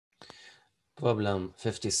Problem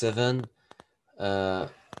 57.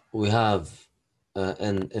 We have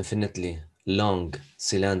an infinitely long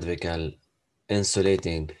cylindrical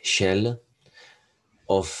insulating shell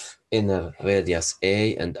of inner radius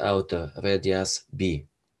A and outer radius B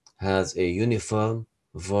has a uniform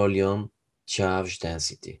volume charge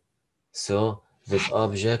density. So this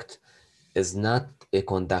object is not a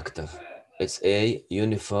conductor. It's a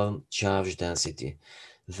uniform charge density.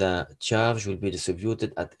 The charge will be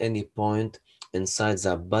distributed at any point inside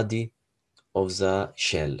the body of the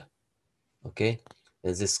shell. Okay?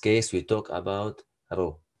 In this case, we talk about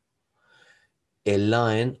rho. A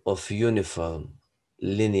line of uniform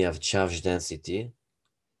linear charge density,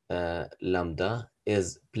 lambda,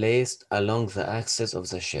 is placed along the axis of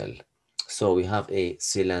the shell. So we have a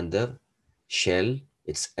cylinder shell,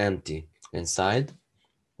 it's empty inside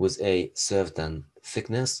with a certain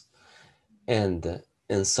thickness, and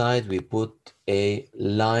inside we put a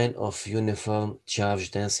line of uniform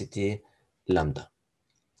charge density lambda.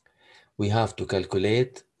 We have to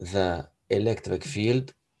calculate the electric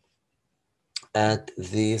field at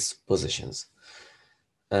these positions.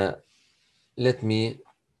 Let me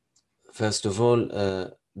first of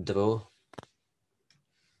all draw.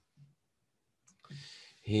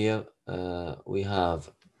 Here we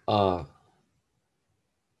have R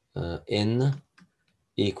in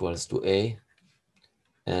equals to A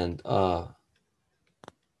and R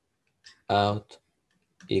out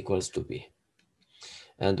equals to B.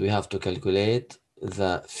 And we have to calculate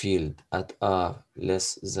the field at R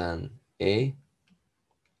less than A,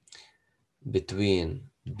 between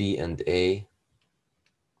B and A,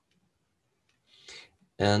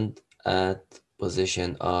 and at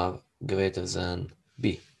position R greater than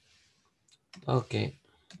B. Okay.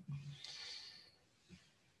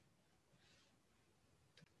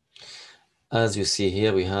 As you see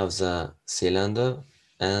here, we have the cylinder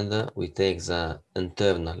and we take the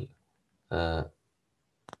internal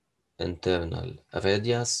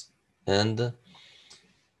radius, and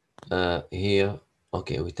here,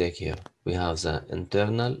 okay, we take here, we have the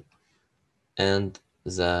internal and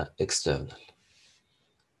the external.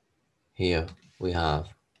 Here we have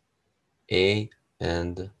A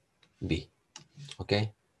and B,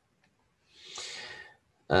 okay?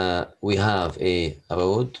 We have a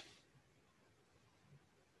rod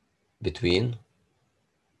between,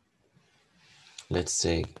 let's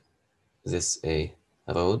say this a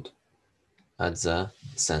rod at the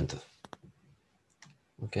center,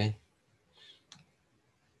 okay?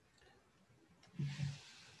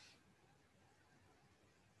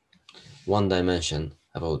 One dimension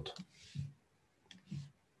rod.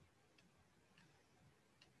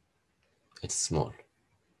 It's small.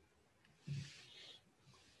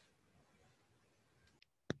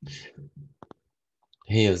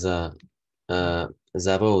 Here the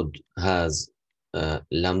rod has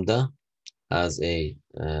lambda as a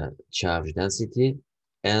charge density,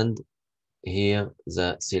 and here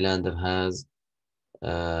the cylinder has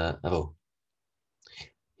rho.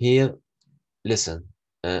 Here, listen,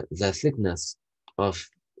 the thickness of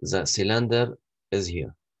the cylinder is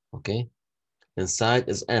here, okay? Inside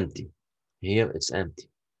is empty. Here it's empty.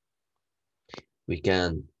 We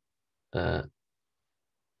can,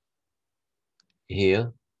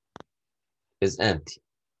 here is empty.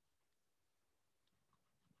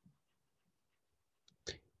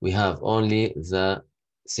 We have only the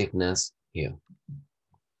thickness here.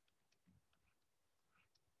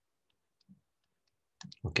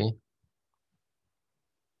 Okay.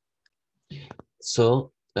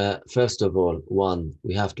 So first of all,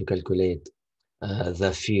 we have to calculate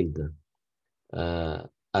the field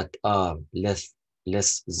at R less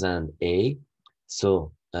than A.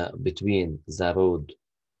 So between the rod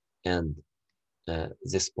and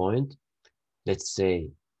this point, let's say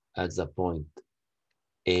at the point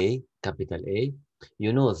A, capital A,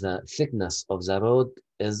 you know the thickness of the rod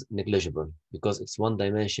is negligible because it's one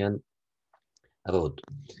dimension rod.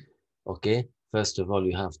 Okay, first of all,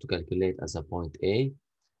 you have to calculate as a point A.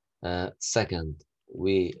 Second,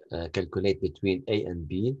 we calculate between A and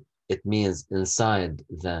B. It means inside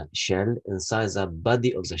the shell, inside the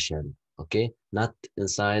body of the shell. Okay, not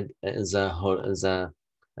inside the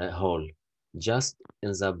hole, just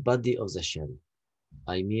in the body of the shell.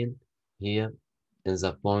 I mean here in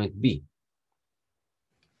the point B.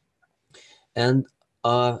 And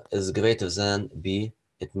R is greater than B.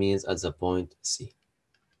 It means at the point C.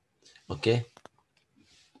 Okay,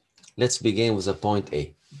 let's begin with the point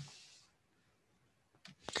A.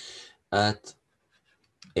 At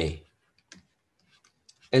A.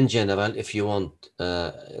 In general, if you want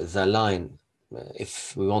the line,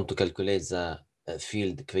 if we want to calculate the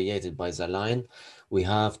field created by the line, we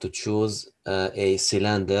have to choose a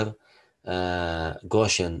cylinder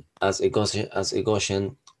Gaussian as a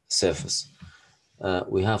Gaussian surface.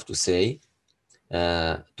 We have to say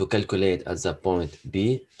to calculate at the point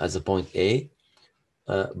B, at the point A,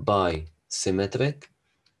 by symmetric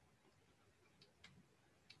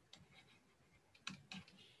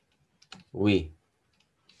we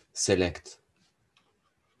select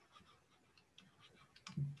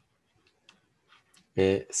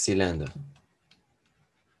a cylinder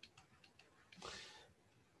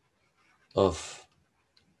of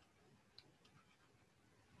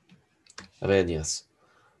radius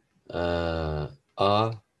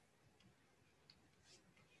R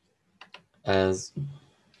as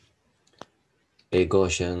a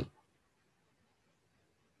Gaussian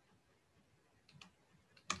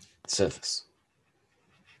surface.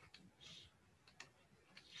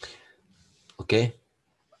 Okay,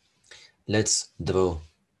 let's draw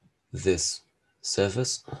this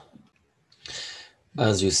surface.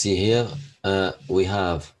 As you see here, we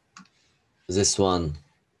have this one,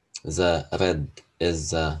 the red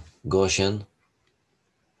is the Gaussian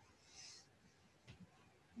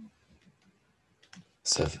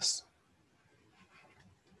surface.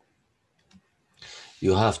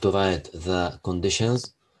 You have to write the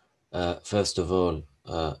conditions. First of all,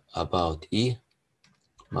 about E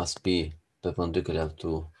must be perpendicular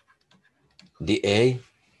to dA,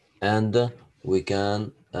 and we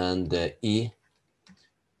can, and E,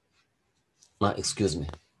 excuse me,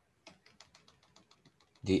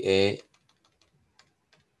 dA,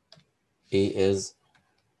 E is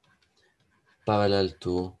parallel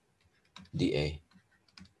to dA.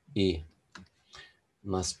 E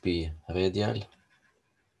must be radial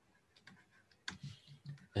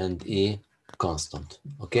and E constant.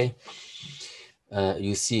 Okay,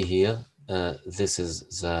 you see here, this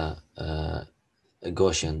is the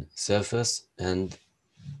Gaussian surface, and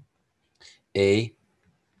A,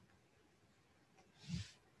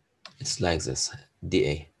 it's like this,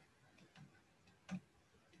 dA.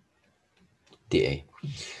 dA.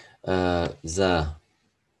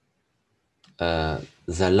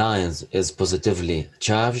 The lines is positively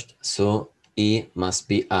charged, so E must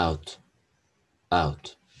be out.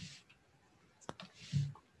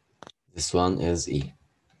 This one is E.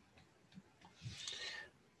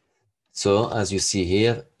 So as you see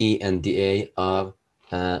here, E and dA are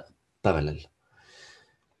parallel.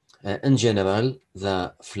 In general,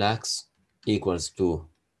 the flux equals to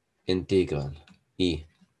integral E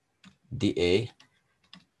dA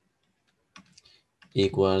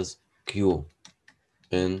equals Q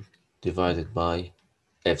n divided by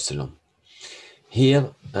epsilon.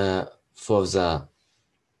 Here, for the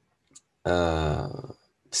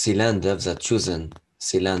cylinder, the chosen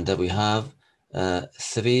cylinder, we have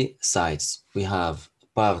three sides. We have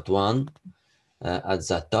part one at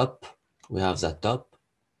the top. We have the top.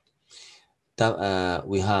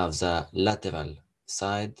 We have the lateral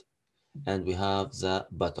side, and we have the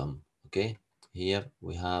bottom. Okay, here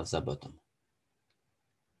we have the bottom.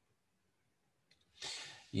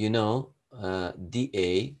 You know,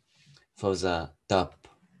 dA for the top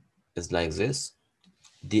is like this.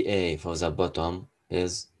 dA for the bottom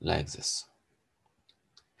is like this.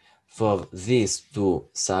 For these two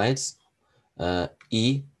sides,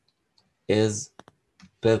 E is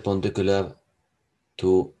perpendicular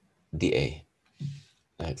to dA,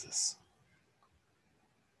 like this.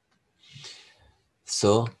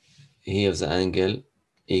 So here the angle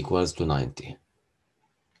equals to 90.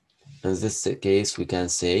 In this case, we can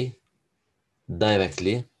say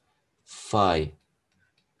directly phi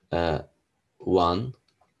 1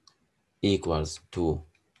 equals to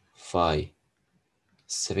phi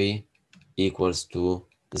 3 equals to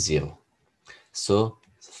 0. So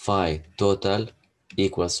phi total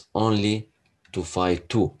equals only to phi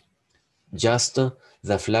 2. Just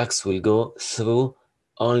the flux will go through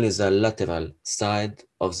only the lateral side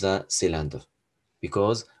of the cylinder,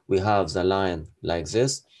 because we have the line like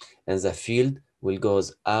this, and the field will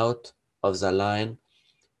goes out of the line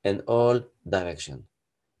in all direction.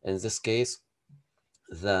 In this case,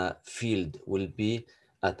 the field will be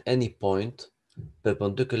at any point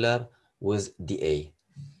perpendicular with dA,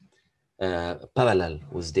 parallel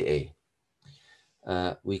with dA.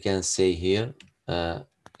 We can say here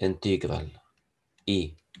integral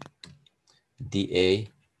E dA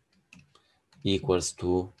equals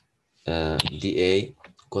to dA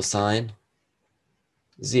cosine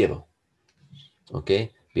 0.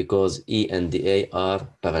 Okay, because E and dA are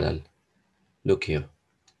parallel. Look here.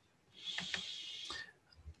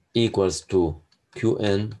 Equals to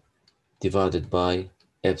Qn divided by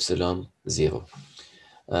epsilon 0.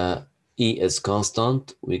 E is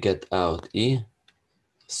constant. We get out E.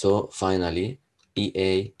 So finally,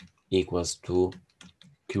 EA equals to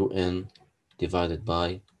Qn divided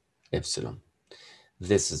by epsilon.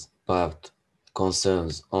 This part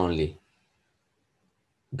concerns only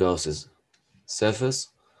Gauss's surface,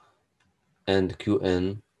 and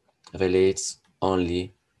Qn relates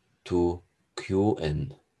only to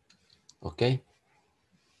Qn. Okay?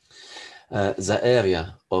 The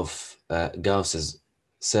area of Gauss's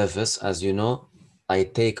surface, as you know, I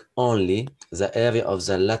take only the area of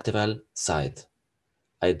the lateral side.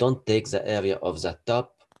 I don't take the area of the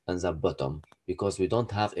top and the bottom because we don't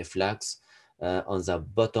have a flux on the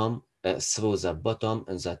bottom, through the bottom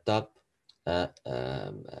and the top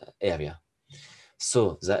area.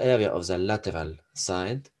 So the area of the lateral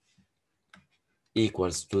side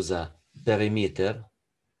equals to the perimeter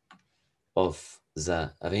of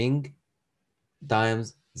the ring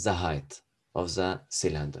times the height of the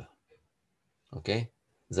cylinder. Okay,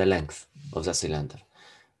 the length of the cylinder.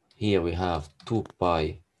 Here we have 2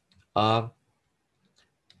 pi r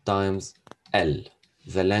times L,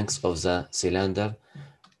 the length of the cylinder,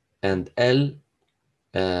 and L,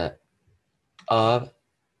 R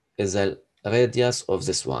is the radius of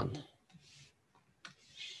this one.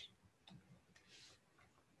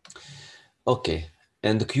 Okay,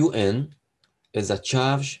 and Qn is a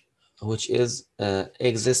charge which is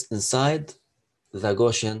exists inside the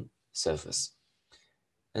Gaussian surface.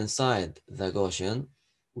 Inside the Gaussian,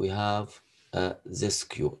 we have this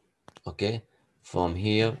Q, okay, from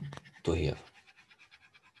here to here,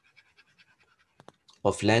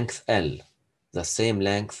 of length L, the same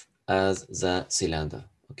length as the cylinder,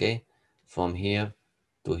 okay? From here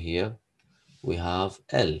to here, we have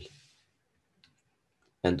L.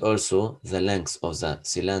 And also the length of the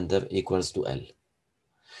cylinder equals to L.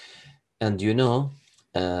 And you know,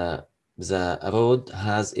 the rod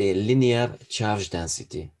has a linear charge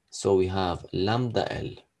density. So we have lambda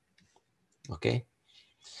L, okay?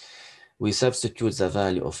 We substitute the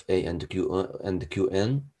value of A and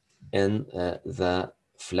Qn in the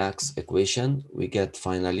flux equation. We get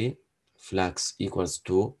finally flux equals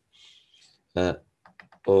to,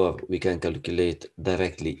 or we can calculate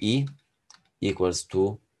directly E equals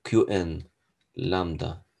to Qn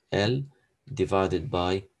lambda L divided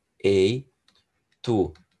by A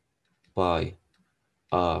 2 pi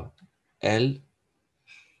R L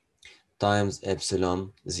times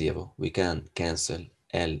epsilon 0. We can cancel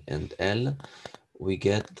L and L. We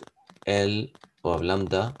get L or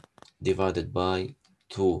lambda divided by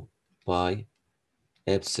 2 pi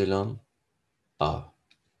epsilon R.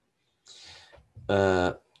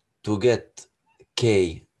 To get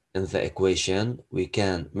K in the equation, we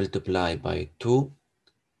can multiply by 2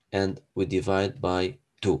 and we divide by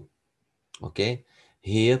 2. Okay,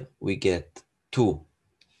 here we get 2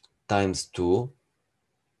 times 2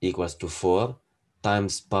 equals to 4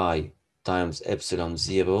 times pi times epsilon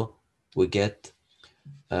 0, we get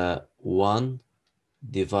 1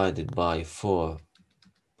 divided by 4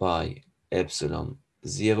 pi epsilon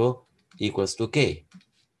 0 equals to K.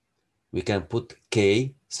 We can put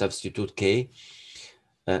K, substitute K,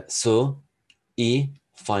 so E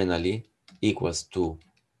finally equals to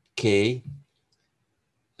K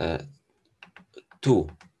 2.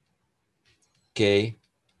 K,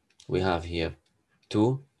 we have here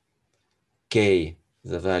 2, K,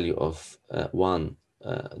 the value of 1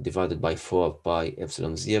 divided by 4 pi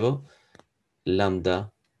epsilon 0,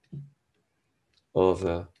 lambda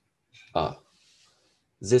over R.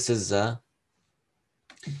 This is the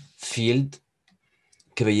field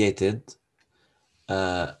created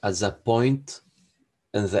at the point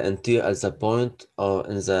in the interior, at the point or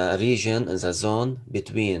in the region, in the zone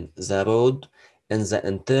between the rod and the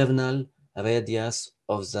internal radius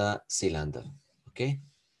of the cylinder. Okay,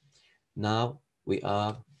 now we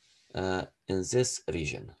are in this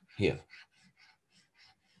region here,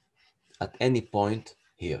 at any point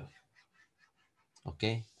here.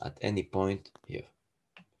 Okay, at any point here.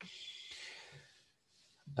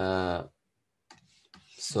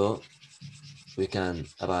 So we can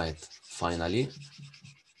write finally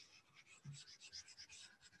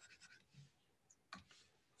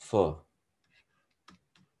for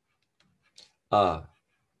R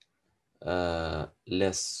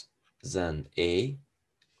less than A,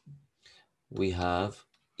 we have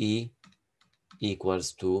E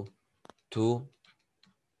equals to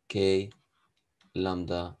 2K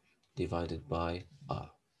lambda divided by R.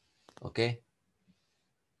 Okay?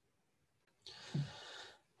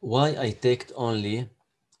 Why I take only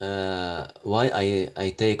the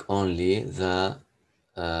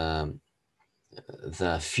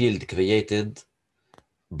field created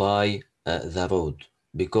by the rod?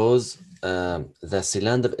 Because the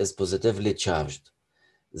cylinder is positively charged,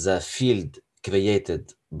 the field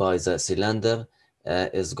created by the cylinder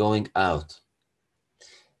is going out.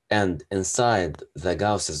 And inside the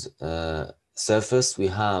Gauss's surface, we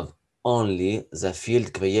have only the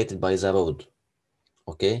field created by the rod.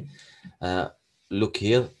 Okay, look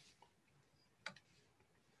here.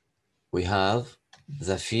 We have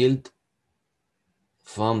the field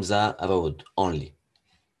from the rod only.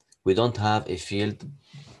 We don't have a field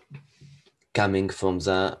coming from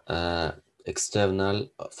the external,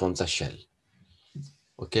 from the shell.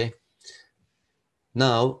 Okay,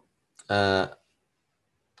 now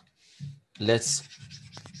let's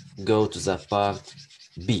go to the part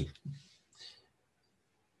B.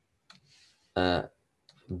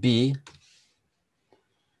 B,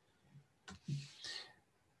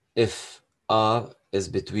 if R is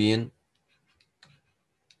between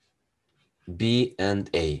B and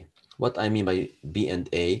A. What I mean by B and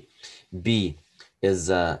A, B is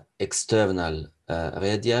the external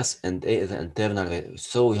radius and A is the internal radius.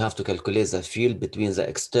 So we have to calculate the field between the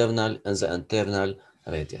external and the internal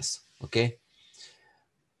radius, okay?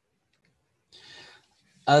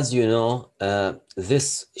 As you know,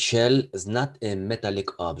 this shell is not a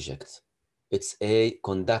metallic object. It's a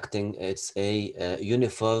conducting, it's a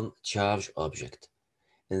uniform charge object.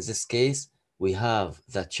 In this case, we have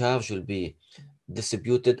the charge will be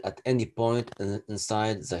distributed at any point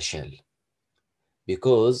inside the shell.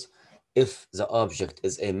 Because if the object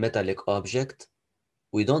is a metallic object,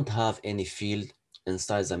 we don't have any field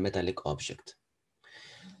inside the metallic object.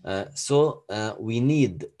 So we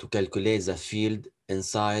need to calculate the field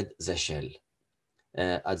inside the shell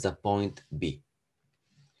at the point B.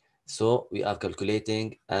 So we are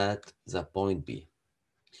calculating at the point B.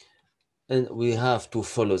 And we have to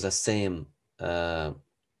follow the same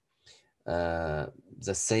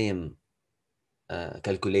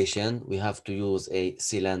calculation. We have to use a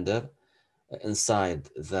cylinder inside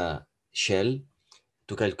the shell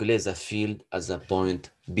to calculate the field at the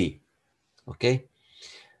point B. Okay,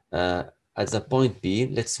 at the point B,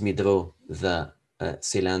 let me draw the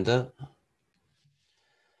cylinder.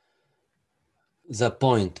 The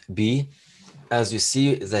point B, as you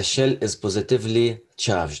see, the shell is positively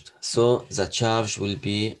charged, so the charge will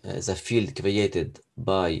be the field created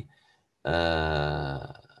by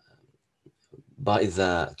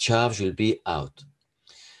the charge will be out.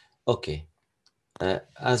 Okay,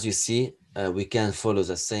 as you see, we can follow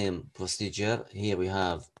the same procedure. Here we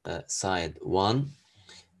have side 1,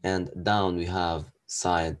 and down we have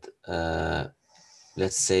side,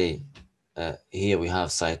 let's say, here we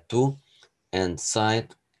have side 2, and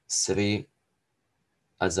side 3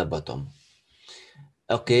 at the bottom.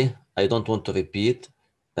 Okay, I don't want to repeat.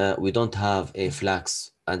 We don't have a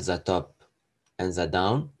flux at the top and the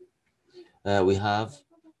down. We have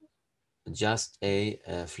just a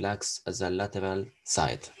flux at the lateral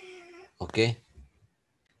side. Okay,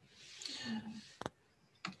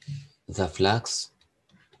 the flux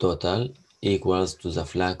total equals to the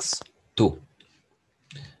flux 2,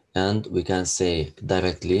 and we can say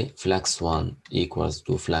directly flux 1 equals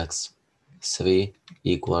to flux 3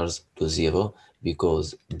 equals to 0,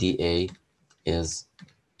 because dA is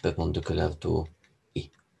perpendicular to E.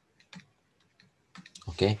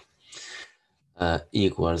 Okay,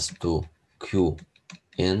 equals to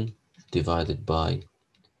Qn divided by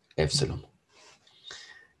epsilon.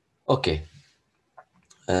 Okay,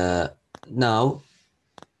 now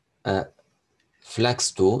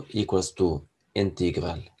flux 2 equals to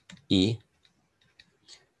integral E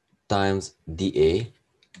times dA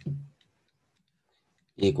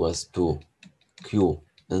equals to Q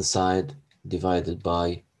inside divided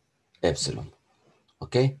by epsilon.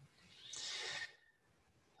 Okay,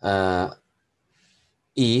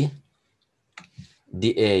 E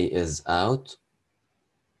dA is out,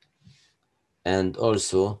 and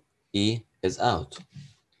also E is out.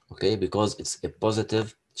 Okay, because it's a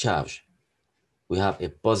positive charge. We have a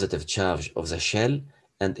positive charge of the shell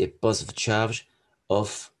and a positive charge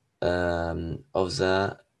of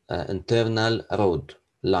the internal rod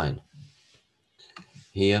line.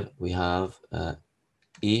 Here we have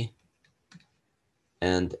E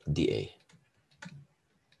and dA.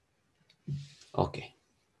 Okay,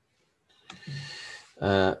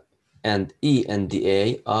 and E and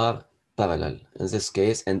dA are parallel in this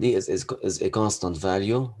case, and E is a constant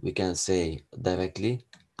value. We can say directly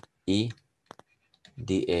E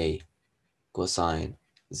dA cosine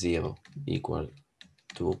 0 equal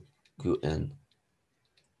to Qn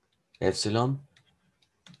epsilon.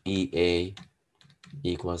 EA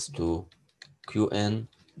equals to Qn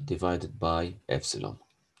divided by epsilon.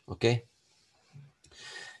 Okay,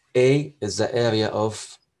 A is the area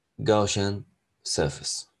of Gaussian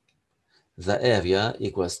surface. the area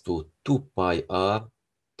equals to 2 pi r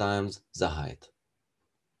times the height.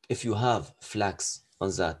 If you have flex on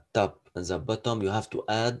the top and the bottom, you have to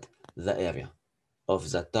add the area of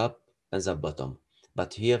the top and the bottom.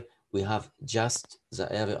 But here we have just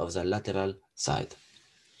the area of the lateral side.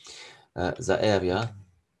 The area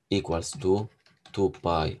equals to 2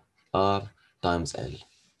 pi r times L.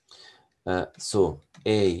 So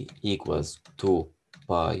A equals 2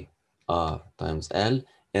 pi r times L,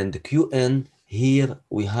 and Qn, here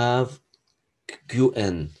we have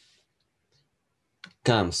Qn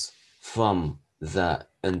comes from the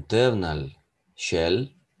internal shell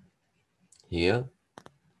here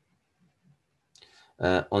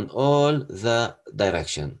on all the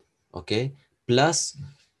direction, okay, plus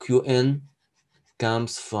Qn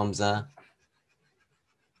comes from the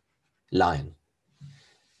line.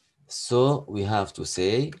 So we have to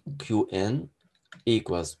say Qn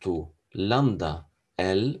equals to lambda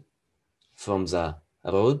L from the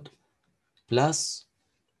rod plus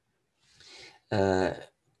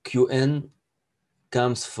Qn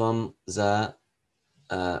comes from the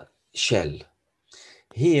shell.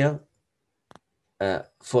 Here,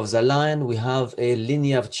 for the line, we have a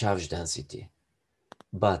linear charge density,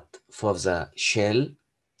 but for the shell,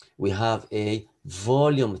 we have a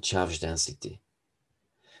volume charge density.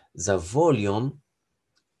 The volume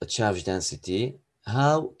charge density,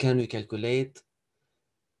 how can we calculate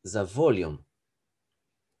the volume?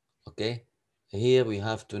 Okay, here we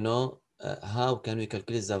have to know how can we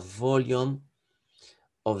calculate the volume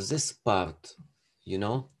of this part. You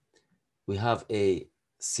know, we have a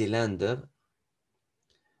cylinder,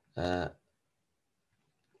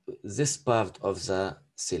 this part of the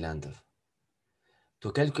cylinder.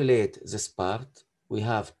 To calculate this part, we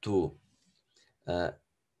have to,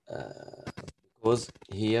 because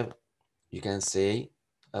here you can say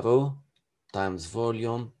rho times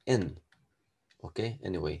volume n, okay,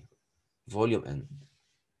 anyway, volume n.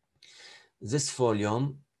 This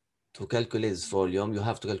volume, to calculate this volume, you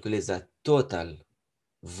have to calculate the total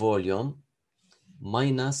volume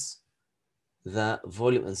minus the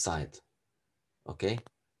volume inside, okay?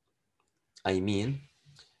 I mean,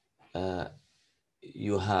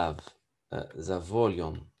 you have the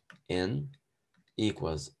volume n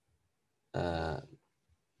equals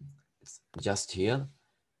just here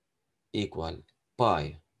equal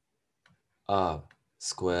pi r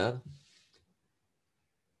square.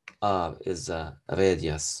 R is the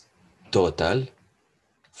radius total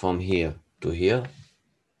from here to here,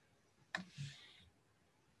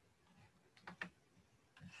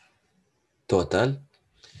 total,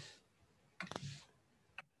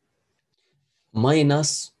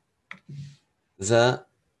 minus the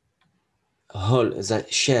hole, the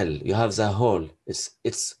shell. You have the hole,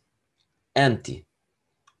 it's empty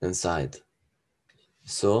inside,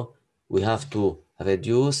 so we have to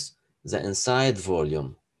reduce the inside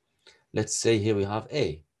volume. Let's say here we have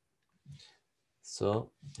A,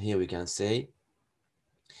 so here we can say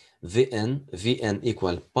Vn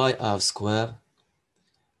equal pi r square,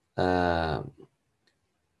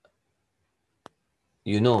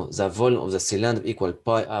 you know, the volume of the cylinder equal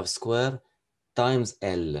pi r square times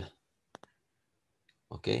L,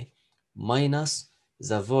 okay, minus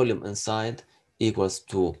the volume inside equals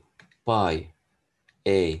to pi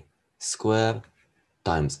a square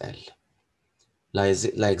times L.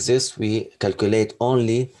 Like this, we calculate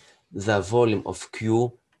only the volume of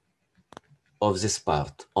Q of this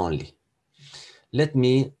part only. Let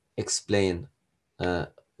me explain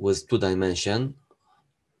with 2 dimension.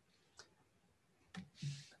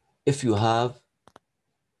 If you have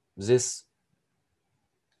this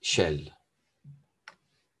shell,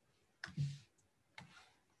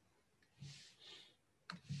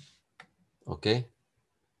 okay,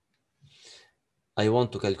 I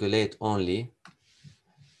want to calculate only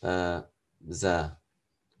the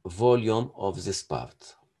volume of this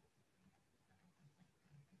part.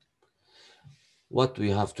 What we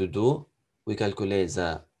have to do, we calculate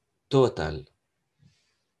the total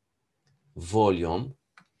volume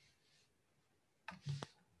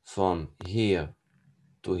from here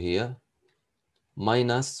to here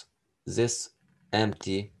minus this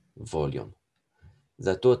empty volume.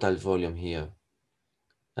 The total volume here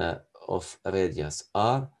of radius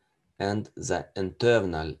r and the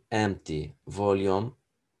internal empty volume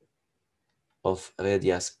of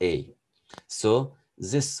radius a. So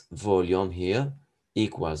this volume here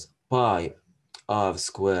equals pi r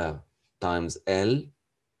square times L,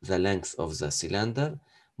 the length of the cylinder,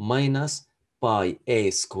 minus pi a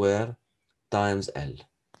square times L.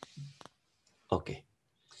 Okay.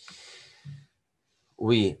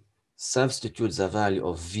 We substitute the value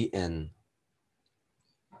of Vn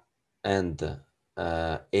and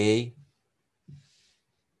A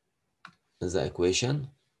in the equation,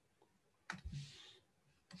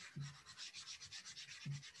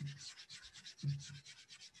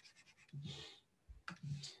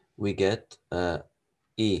 we get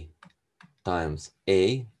E times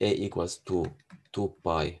A equals to 2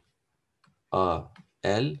 pi R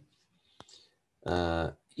L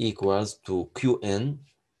equals to Qn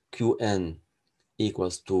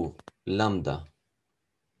equals to lambda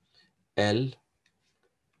L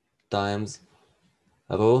times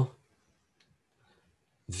rho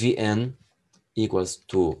Vn equals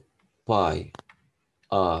to pi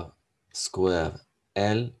R square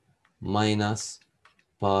L minus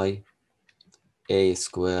pi A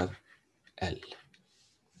square L,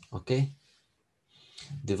 okay,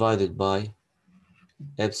 divided by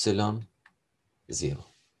epsilon 0.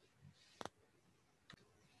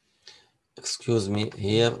 Excuse me,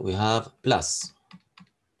 here we have plus,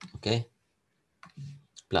 okay,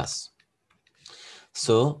 plus.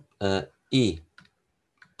 So E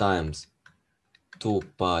times 2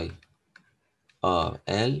 pi R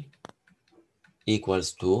L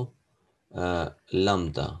equals to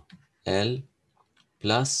lambda L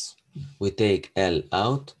plus, we take L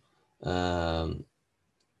out,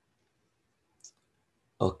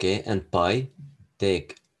 okay, and pi,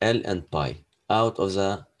 take L and pi out of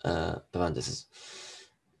the parentheses.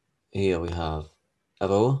 Here we have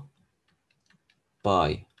rho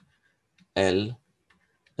pi L,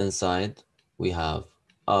 inside we have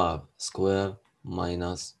R square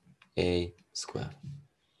minus A square,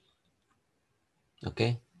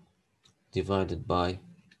 okay, divided by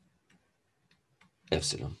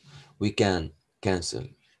epsilon. We can cancel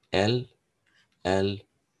L, L,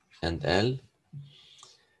 and L,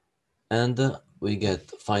 and we get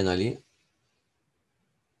finally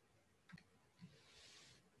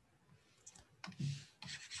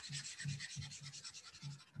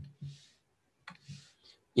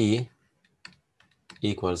E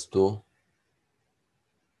equals to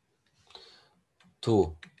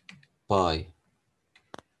 2 pi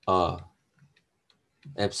R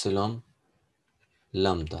epsilon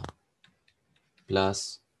lambda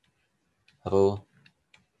plus rho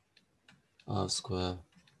R square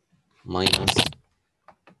minus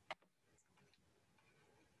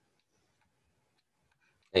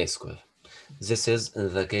A square. This is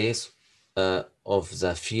in the case of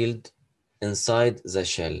the field inside the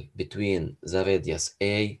shell between the radius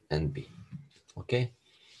A and B, okay?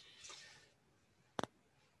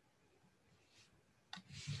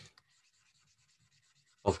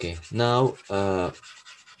 Okay, now the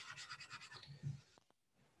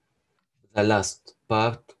last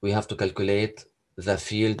part, we have to calculate the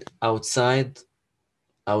field outside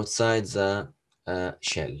the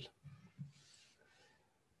shell.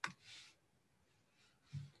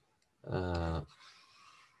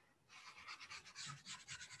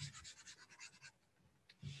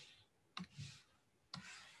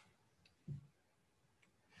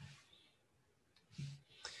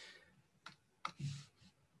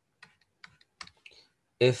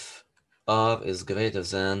 If R is greater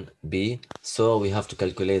than B, so we have to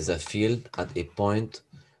calculate the field at a point,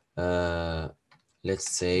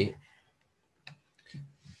 let's say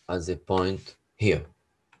at the point here,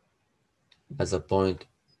 as a point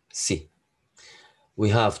C. We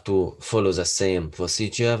have to follow the same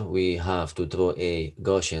procedure. We have to draw a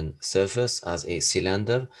Gaussian surface as a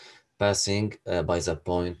cylinder passing by the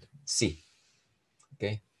point C,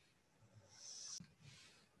 okay?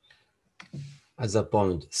 At the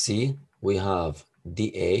point C, we have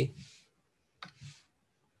dA,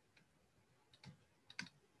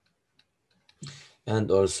 and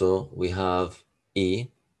also we have E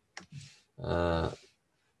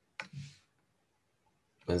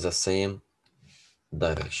in the same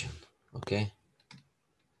direction, okay?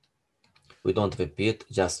 We don't repeat,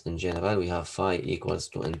 just in general, we have phi equals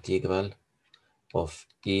to integral of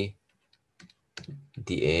E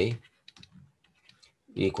dA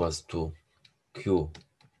equals to Q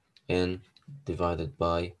n divided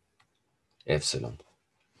by epsilon,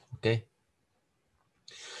 okay?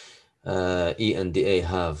 E and dA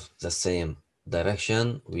have the same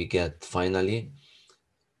direction. We get finally,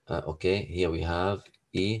 okay, here we have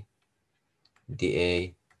E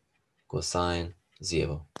dA cosine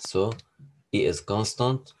 0. So E is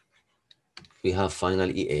constant. We have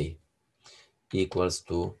finally EA equals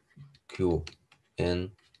to Q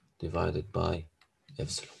n divided by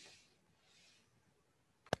epsilon.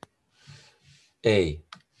 A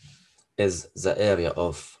is the area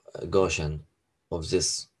of Gaussian of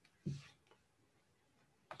this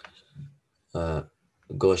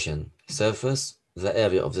Gaussian surface, the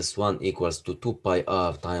area of this one equals to 2 pi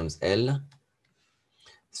r times L.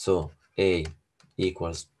 So A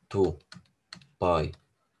equals 2 pi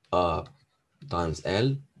r times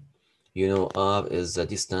L. You know r is the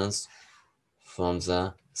distance from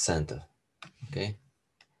the center, okay?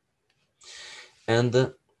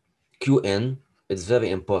 And Qn, it's very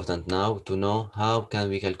important now to know how can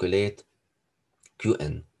we calculate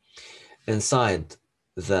Qn. Inside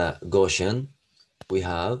the Gaussian, we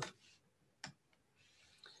have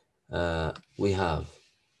uh, we have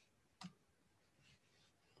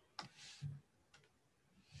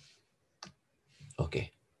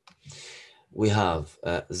okay we have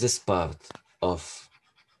this part of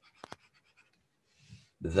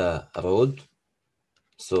the rod,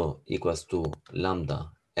 so equals to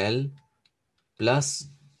lambda L plus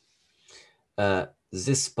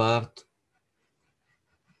this part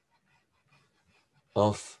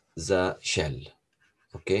of the shell,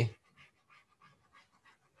 okay?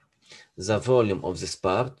 The volume of this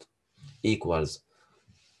part equals,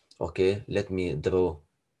 okay, let me draw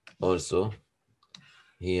also.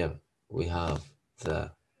 Here we have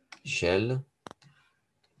the shell.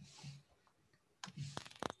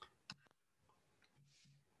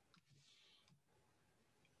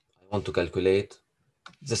 I want to calculate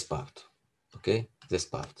this part, okay? This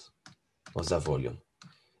part of the volume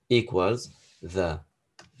equals the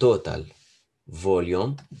total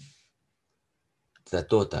volume,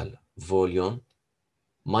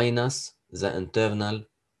 minus the internal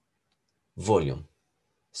volume.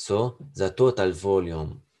 So the total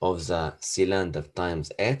volume of the cylinder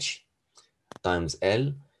times H times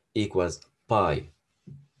L equals pi.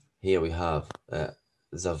 Here we have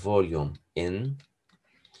the volume in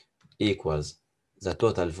equals the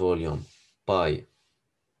total volume pi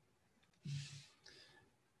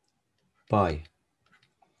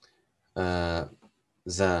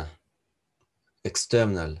the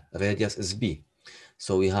external radius is b.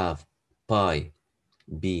 So we have pi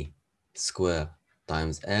b square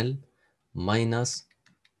times L minus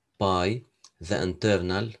pi the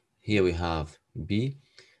internal. Here we have b,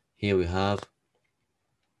 here we have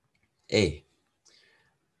a,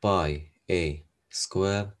 pi a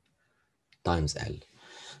square times L.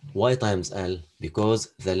 Why times L?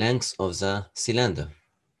 Because the length of the cylinder.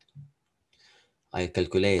 I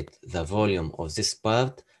calculate the volume of this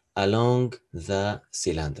part along the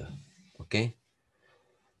cylinder, okay?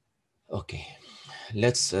 Okay,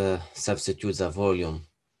 let's substitute the volume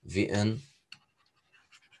Vn.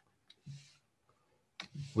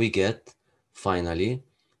 We get finally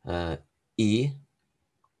E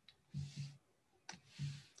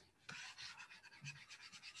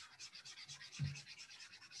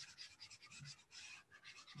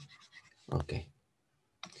okay.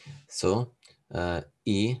 So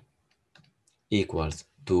E equals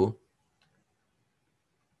to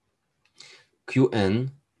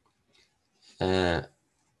Qn.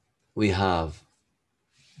 We have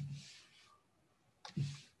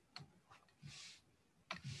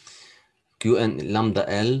Qn lambda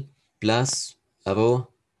L plus rho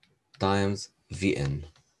times Vn,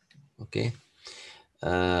 okay?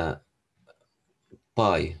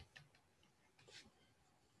 Pi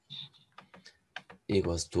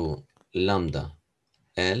equals to lambda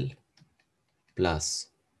L plus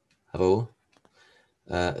rho.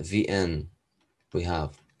 Vn, we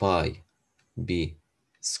have pi b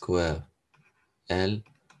square L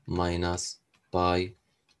minus pi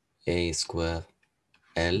a square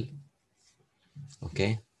L,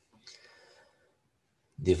 okay,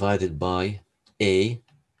 divided by a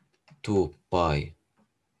 2 pi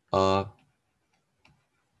r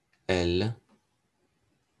L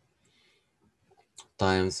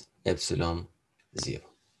times epsilon 0,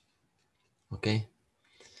 okay.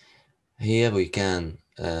 Here we can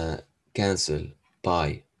cancel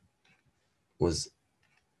pi with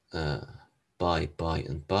pi,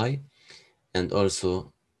 and pi, and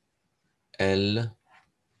also L,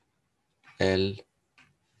 L,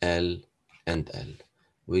 L, and L.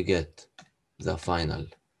 We get the final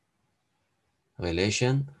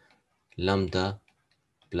relation, lambda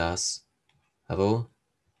plus rho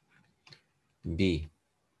b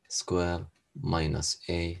square minus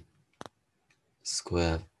a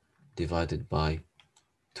square divided by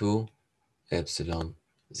 2 epsilon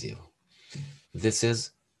 0. This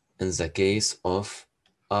is in the case of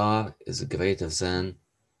r is greater than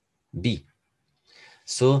b.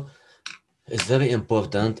 So it's very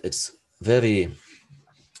important, it's very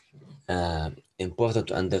important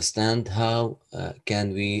to understand how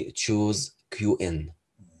can we choose Qn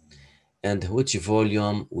and which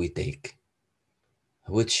volume we take,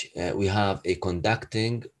 which we have a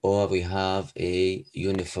conducting or we have a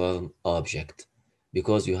uniform object.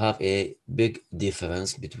 because you have a big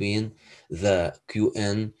difference between the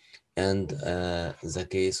Qn and the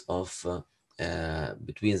case of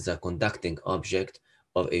between the conducting object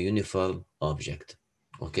of a uniform object.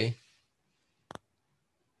 Okay,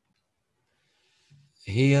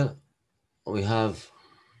 here we have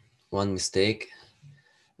one mistake.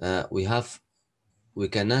 We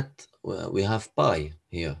cannot we have pi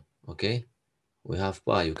here. Okay, we have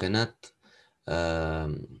pi. You cannot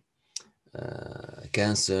um,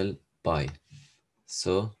 cancel pi.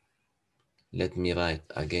 So let me write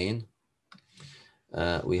again.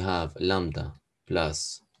 We have lambda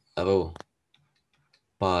plus rho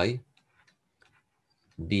pi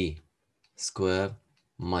b square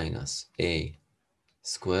minus a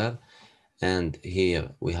square, and here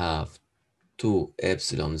we have 2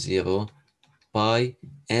 epsilon 0 pi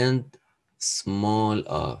and small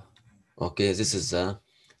r. Okay, this is the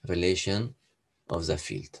relation of the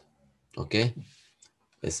field. Okay,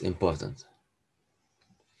 it's important.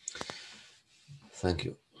 Thank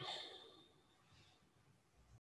you.